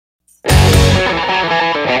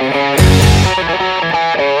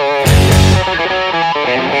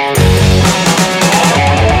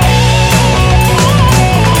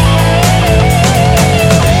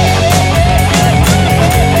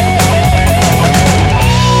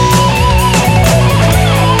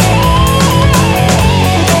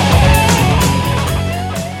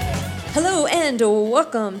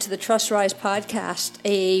Welcome to the Trust Rise podcast,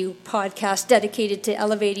 a podcast dedicated to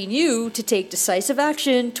elevating you to take decisive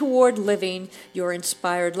action toward living your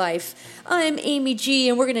inspired life. I'm Amy G,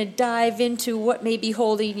 and we're going to dive into what may be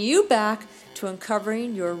holding you back to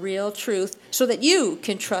uncovering your real truth so that you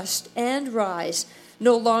can trust and rise.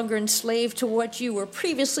 No longer enslaved to what you were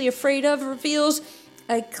previously afraid of reveals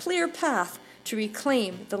a clear path to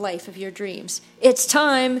reclaim the life of your dreams. It's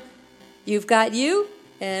time. You've got you,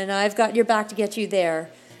 and I've got your back to get you there.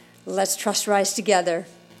 Let's trust rise together.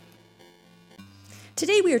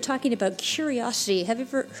 Today we are talking about curiosity. Have you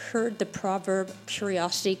ever heard the proverb,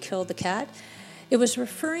 curiosity killed the cat? It was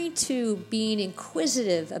referring to being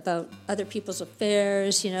inquisitive about other people's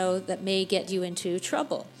affairs, that may get you into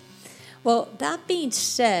trouble. Well, that being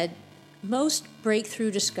said, most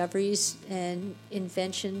breakthrough discoveries and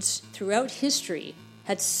inventions throughout history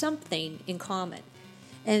had something in common,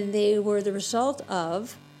 and they were the result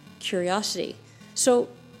of curiosity. So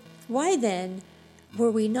why then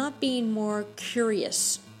were we not being more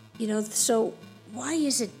curious? So why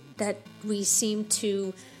is it that we seem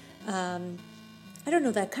to,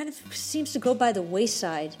 that kind of seems to go by the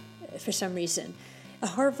wayside for some reason? A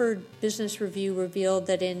Harvard Business Review revealed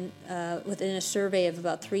that within a survey of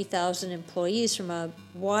about 3,000 employees from a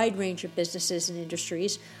wide range of businesses and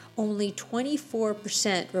industries, only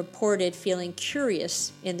 24% reported feeling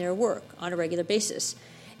curious in their work on a regular basis,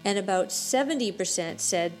 and about 70%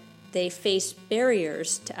 said they face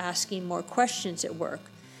barriers to asking more questions at work.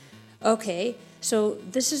 Okay, so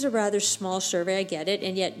this is a rather small survey, I get it,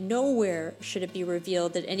 and yet nowhere should it be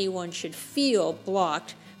revealed that anyone should feel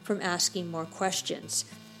blocked from asking more questions.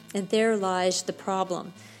 And there lies the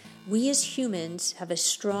problem. We as humans have a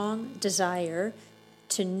strong desire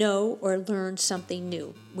to know or learn something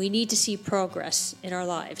new. We need to see progress in our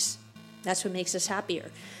lives. That's what makes us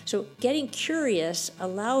happier. So getting curious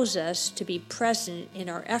allows us to be present in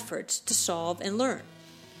our efforts to solve and learn.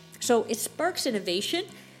 So it sparks innovation.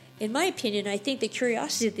 In my opinion, I think that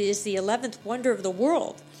curiosity is the 11th wonder of the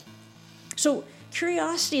world. So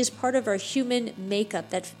curiosity is part of our human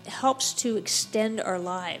makeup that helps to extend our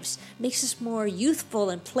lives, makes us more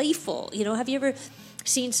youthful and playful. Have you ever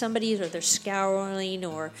seen somebody, or they're scowling,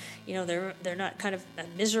 or they're not kind of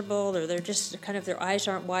miserable, or they're just kind of, their eyes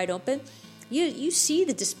aren't wide open? You see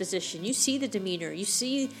the disposition, you see the demeanor, you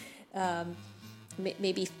see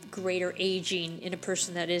maybe greater aging in a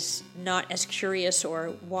person that is not as curious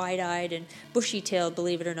or wide-eyed and bushy-tailed,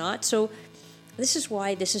 believe it or not. So this is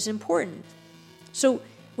why this is important. So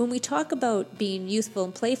when we talk about being youthful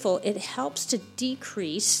and playful, it helps to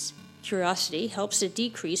decrease curiosity, helps to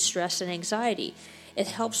decrease stress and anxiety. It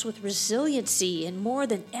helps with resiliency, and more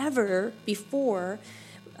than ever before,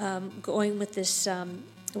 going with this,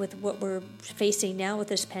 with what we're facing now with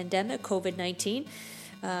this pandemic, COVID-19.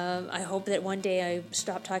 I hope that one day I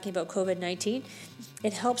stop talking about COVID-19.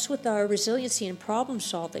 It helps with our resiliency and problem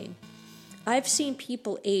solving. I've seen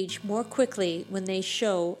people age more quickly when they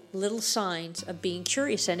show little signs of being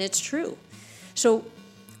curious, and it's true. So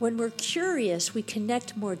when we're curious, we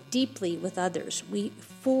connect more deeply with others. We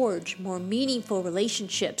forge more meaningful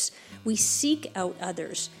relationships. We seek out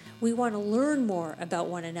others. We want to learn more about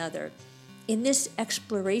one another. In this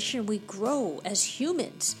exploration, we grow as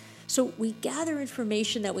humans. So we gather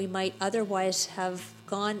information that we might otherwise have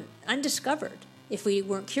gone undiscovered if we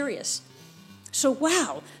weren't curious. So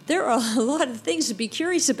wow, there are a lot of things to be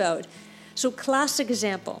curious about. So classic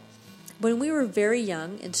example. When we were very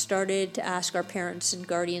young and started to ask our parents and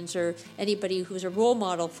guardians or anybody who's a role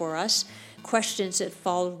model for us questions that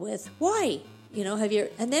followed with, why?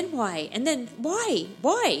 And then why? And then why?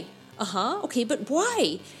 Why? Okay, but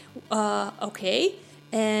why? Okay,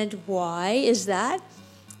 and why is that?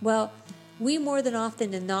 Well, we more than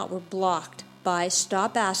often than not were blocked by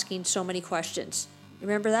stop asking so many questions.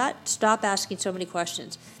 Remember that? Stop asking so many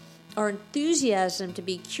questions. Our enthusiasm to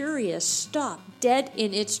be curious stopped dead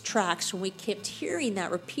in its tracks when we kept hearing that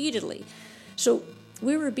repeatedly. So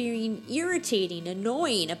we were being irritating,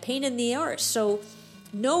 annoying, a pain in the arse. So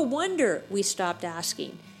no wonder we stopped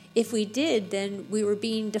asking. If we did, then we were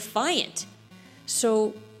being defiant.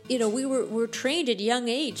 So, we were trained at a young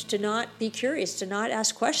age to not be curious, to not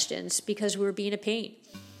ask questions because we were being a pain.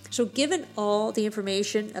 So given all the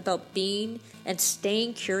information about being and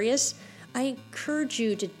staying curious, I encourage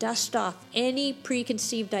you to dust off any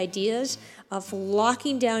preconceived ideas of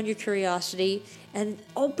locking down your curiosity and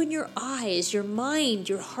open your eyes, your mind,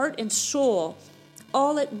 your heart and soul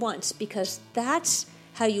all at once, because that's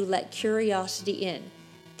how you let curiosity in.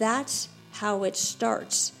 That's how it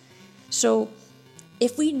starts. So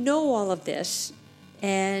if we know all of this,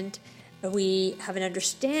 and We have an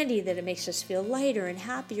understanding that it makes us feel lighter and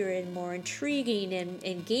happier and more intriguing and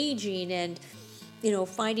engaging and,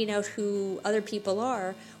 finding out who other people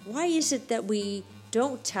are. Why is it that we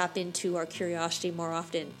don't tap into our curiosity more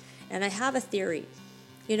often? And I have a theory.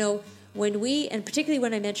 And particularly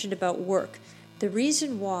when I mentioned about work, the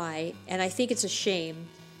reason why, and I think it's a shame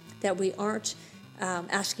that we aren't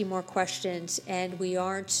asking more questions and we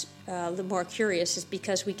aren't more curious, is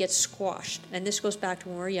because we get squashed. And this goes back to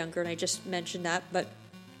when we were younger, and I just mentioned that, but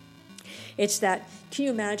it's that, can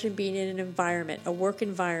you imagine being in an environment, a work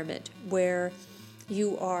environment, where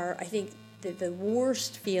you are, I think the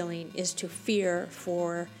worst feeling is to fear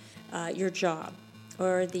for your job,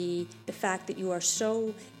 or the fact that you are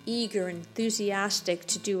so eager and enthusiastic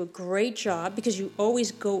to do a great job, because you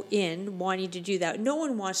always go in wanting to do that. No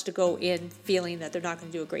one wants to go in feeling that they're not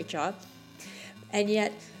going to do a great job. And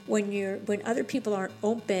yet when other people aren't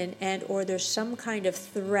open, and or there's some kind of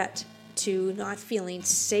threat to not feeling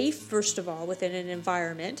safe, first of all, within an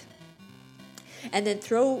environment, and then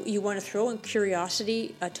you want to throw in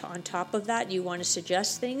curiosity on top of that, you want to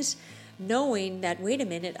suggest things, knowing that, wait a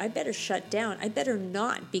minute, I better shut down. I better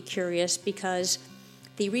not be curious, because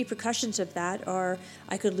the repercussions of that are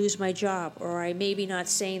I could lose my job, or I may be not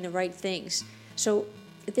saying the right things. So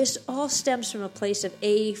this all stems from a place of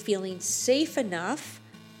feeling safe enough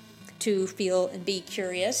to feel and be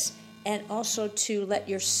curious, and also to let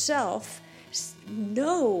yourself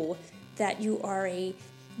know that you are a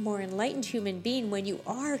more enlightened human being when you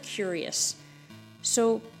are curious.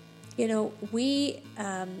 So,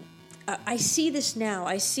 I see this now.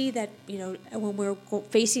 I see that, when we're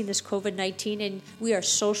facing this COVID-19 and we are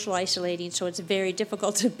social isolating, so it's very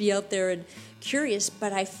difficult to be out there and curious.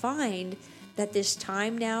 But I find that this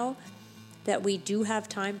time now, that we do have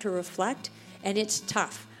time to reflect, and it's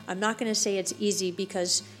tough. I'm not going to say it's easy,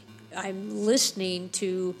 because I'm listening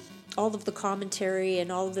to all of the commentary and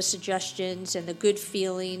all of the suggestions and the good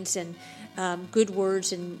feelings and good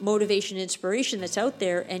words and motivation and inspiration that's out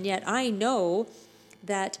there. And yet I know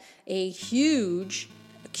that a huge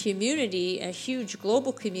community, a huge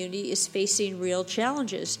global community, is facing real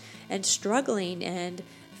challenges and struggling, and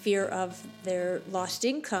fear of their lost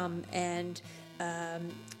income, and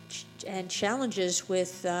challenges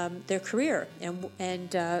with their career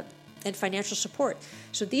and financial support.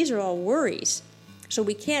 So these are all worries. So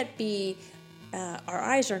we can't be, our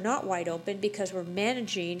eyes are not wide open, because we're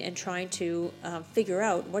managing and trying to figure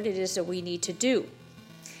out what it is that we need to do.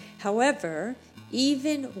 However,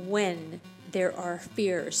 even when there are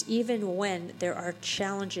fears, even when there are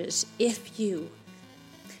challenges, if you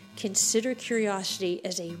consider curiosity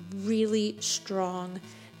as a really strong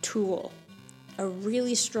tool, a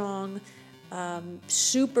really strong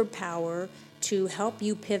superpower to help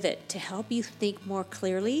you pivot, to help you think more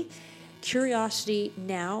clearly, curiosity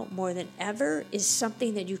now more than ever is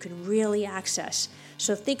something that you can really access.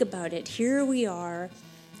 So think about it. Here we are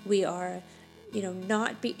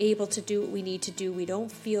not be able to do what we need to do. We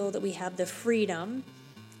don't feel that we have the freedom,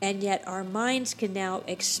 and yet our minds can now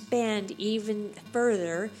expand even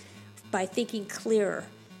further by thinking clearer,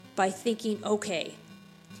 by thinking, okay,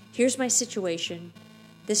 here's my situation.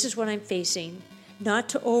 This is what I'm facing. Not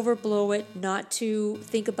to overblow it, not to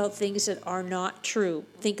think about things that are not true.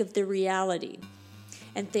 Think of the reality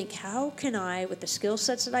and think, how can I, with the skill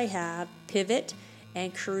sets that I have, pivot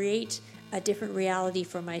and create a different reality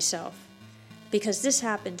for myself? Because this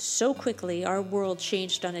happened so quickly, our world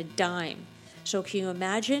changed on a dime. So can you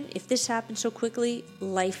imagine if this happened so quickly,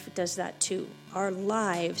 life does that too. Our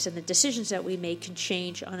lives and the decisions that we make can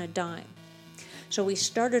change on a dime. So we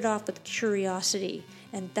started off with curiosity,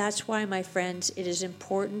 and that's why, my friends, it is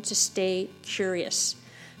important to stay curious,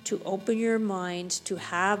 to open your mind, to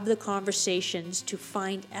have the conversations, to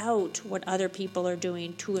find out what other people are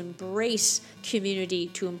doing, to embrace community,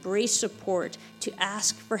 to embrace support, to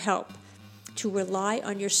ask for help, to rely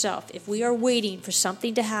on yourself. If we are waiting for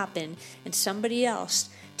something to happen and somebody else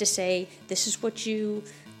to say, this is what you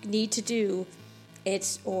need to do,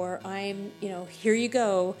 here you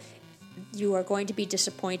go, you are going to be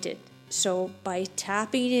disappointed. So by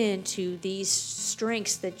tapping into these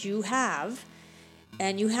strengths that you have,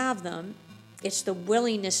 and you have them, it's the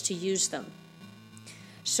willingness to use them.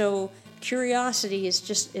 So curiosity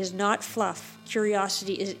is not fluff.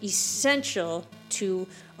 Curiosity is essential to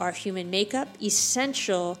our human makeup,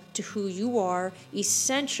 essential to who you are,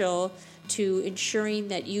 essential to ensuring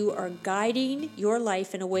that you are guiding your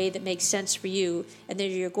life in a way that makes sense for you, and that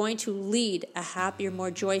you're going to lead a happier,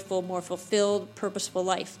 more joyful, more fulfilled, purposeful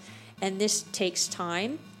life. And this takes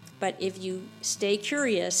time, but if you stay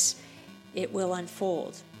curious, it will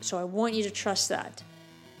unfold. So I want you to trust that.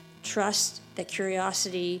 trust that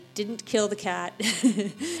curiosity didn't kill the cat.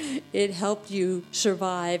 It helped you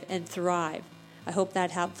survive and thrive. I hope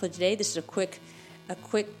that helped for today. This is a quick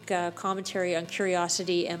commentary on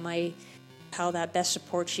curiosity and how that best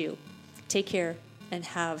supports you. Take care and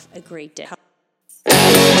have a great day.